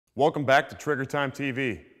Welcome back to Trigger Time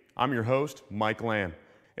TV. I'm your host, Mike Lamb.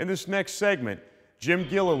 In this next segment, Jim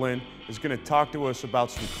Gilliland is going to talk to us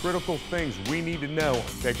about some critical things we need to know.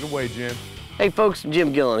 Take it away, Jim. Hey folks,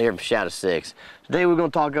 Jim Gilliland here from Shadow 6. Today we're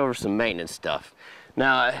going to talk over some maintenance stuff.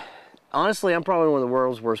 Now, honestly, I'm probably one of the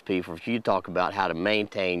world's worst people for you to talk about how to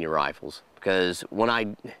maintain your rifles, because when I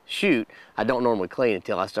shoot, I don't normally clean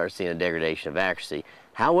until I start seeing a degradation of accuracy.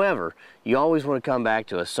 However, you always want to come back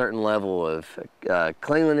to a certain level of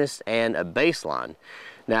cleanliness and a baseline.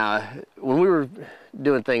 Now, when we were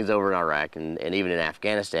doing things over in Iraq and even in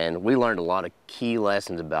Afghanistan, we learned a lot of key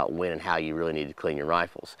lessons about when and how you really need to clean your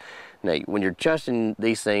rifles. Now, when you're trusting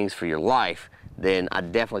these things for your life, then I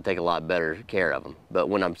definitely take a lot better care of them. But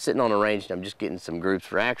when I'm sitting on a range and I'm just getting some groups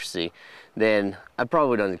for accuracy, then I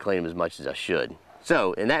probably don't clean them as much as I should.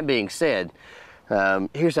 So, and that being said,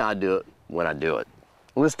 here's how I do it when I do it.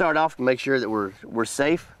 Let's start off and make sure that we're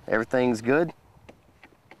safe, everything's good.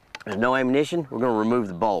 There's no ammunition. We're going to remove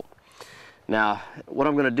the bolt. Now, what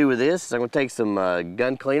I'm going to do with this is I'm going to take some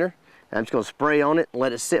gun cleaner, and I'm just going to spray on it and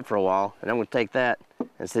let it sit for a while, and I'm going to take that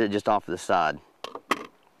and set it just off to the side.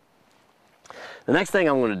 The next thing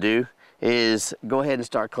I'm going to do is go ahead and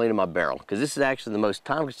start cleaning my barrel, because this is actually the most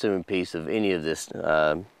time-consuming piece of any of this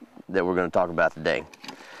that we're going to talk about today.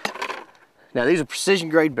 Now, these are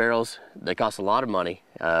precision-grade barrels. They cost a lot of money,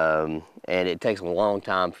 and it takes a long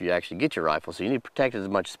time for you to actually get your rifle, so you need to protect it as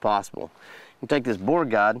much as possible. You take this bore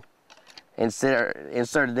guide and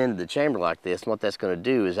insert it into the chamber like this, and what that's going to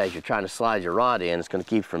do is, as you're trying to slide your rod in, it's going to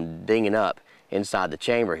keep it from dinging up inside the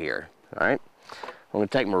chamber here. All right, I'm going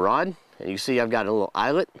to take my rod, and you see I've got a little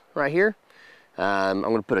eyelet right here. I'm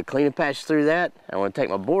going to put a cleaning patch through that. I'm going to take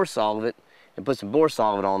my bore solvent and put some bore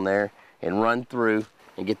solvent on there and run through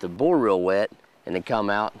and get the bore real wet, and then come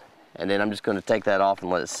out, and then I'm just going to take that off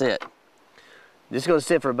and let it sit. This is going to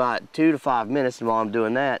sit for about 2 to 5 minutes, and while I'm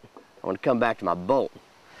doing that, I'm going to come back to my bolt.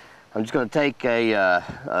 I'm just going to take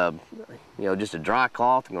just a dry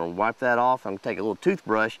cloth. I'm going to wipe that off. I'm going to take a little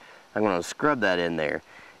toothbrush. I'm going to scrub that in there.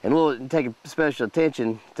 And take special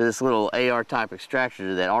attention to this little AR type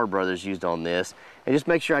extractor that our brothers used on this, and just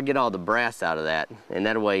make sure I get all the brass out of that, and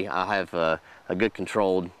that way I'll have a good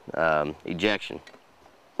controlled ejection.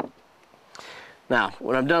 Now,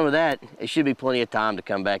 when I'm done with that, it should be plenty of time to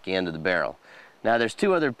come back into the barrel. Now, there's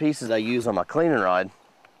 2 other pieces I use on my cleaning rod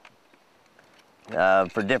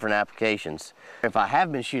for different applications. If I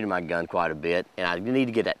have been shooting my gun quite a bit and I need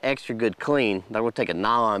to get that extra good clean, I'm going to take a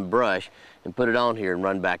nylon brush and put it on here and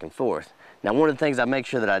run back and forth. Now, one of the things I make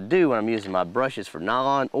sure that I do when I'm using my brushes for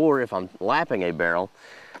nylon, or if I'm lapping a barrel,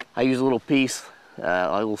 I use a little piece,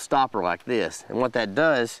 a little stopper like this. And what that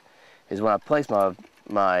does is when I place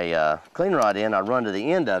my clean rod in, I run to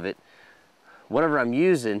the end of it. Whatever I'm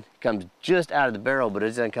using comes just out of the barrel, but it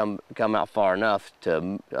doesn't come out far enough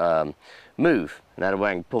to move. And that way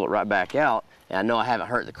I can pull it right back out, and I know I haven't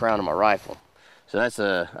hurt the crown of my rifle. So that's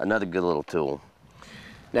another good little tool.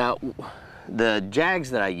 Now, the jags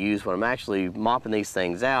that I use when I'm actually mopping these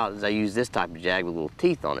things out is I use this type of jag with little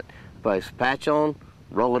teeth on it. Place a patch on,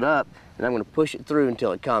 roll it up, and I'm going to push it through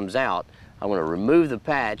until it comes out. I'm going to remove the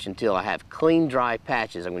patch until I have clean, dry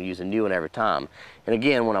patches. I'm going to use a new one every time. And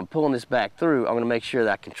again, when I'm pulling this back through, I'm going to make sure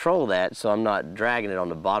that I control that so I'm not dragging it on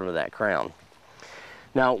the bottom of that crown.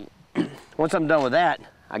 Now, once I'm done with that,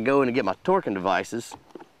 I go in and get my torquing devices,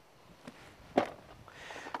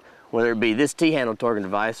 whether it be this T-handle torquing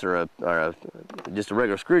device or just a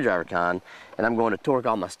regular screwdriver kind, and I'm going to torque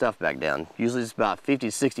all my stuff back down. Usually it's about 50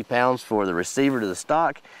 to 60 pounds for the receiver to the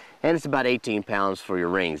stock, and it's about 18 pounds for your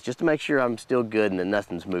rings, just to make sure I'm still good and that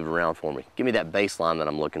nothing's moving around for me. Give me that baseline that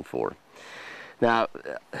I'm looking for. Now,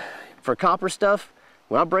 for copper stuff,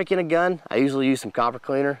 when I break in a gun, I usually use some copper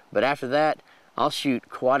cleaner, but after that, I'll shoot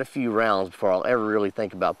quite a few rounds before I'll ever really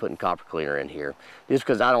think about putting copper cleaner in here, just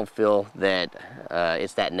because I don't feel that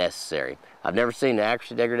it's that necessary. I've never seen the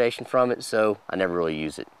accuracy degradation from it, so I never really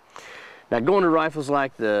use it. Now, going to rifles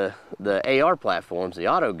like the AR platforms, the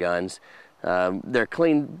auto guns, they're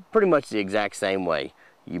cleaned pretty much the exact same way.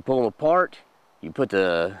 You pull them apart, you put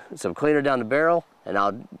some cleaner down the barrel, and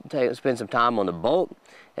I'll spend some time on the bolt,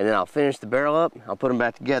 and then I'll finish the barrel up, I'll put them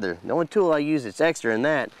back together. The only tool I use that's extra in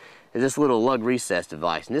that is this little lug recess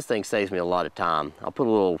device, and this thing saves me a lot of time. I'll put a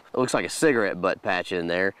little, it looks like a cigarette butt patch in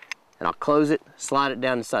there, and I'll close it, slide it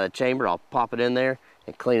down inside the chamber, I'll pop it in there,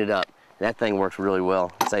 and clean it up. And that thing works really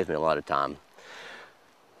well. It saves me a lot of time.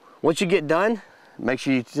 Once you get done, make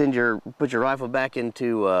sure you put your rifle back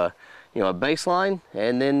into a baseline,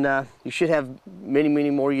 and then you should have many,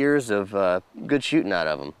 many more years of good shooting out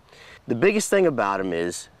of them. The biggest thing about them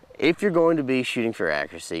is, if you're going to be shooting for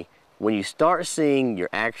accuracy, when you start seeing your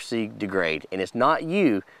accuracy degrade, and it's not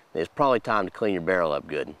you it's probably time to clean your barrel up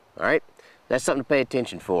good, all right? That's something to pay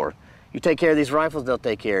attention for. You take care of these rifles, they'll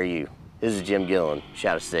take care of you. This is Jim Gilliland,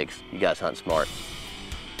 Shadow 6. You guys hunt smart.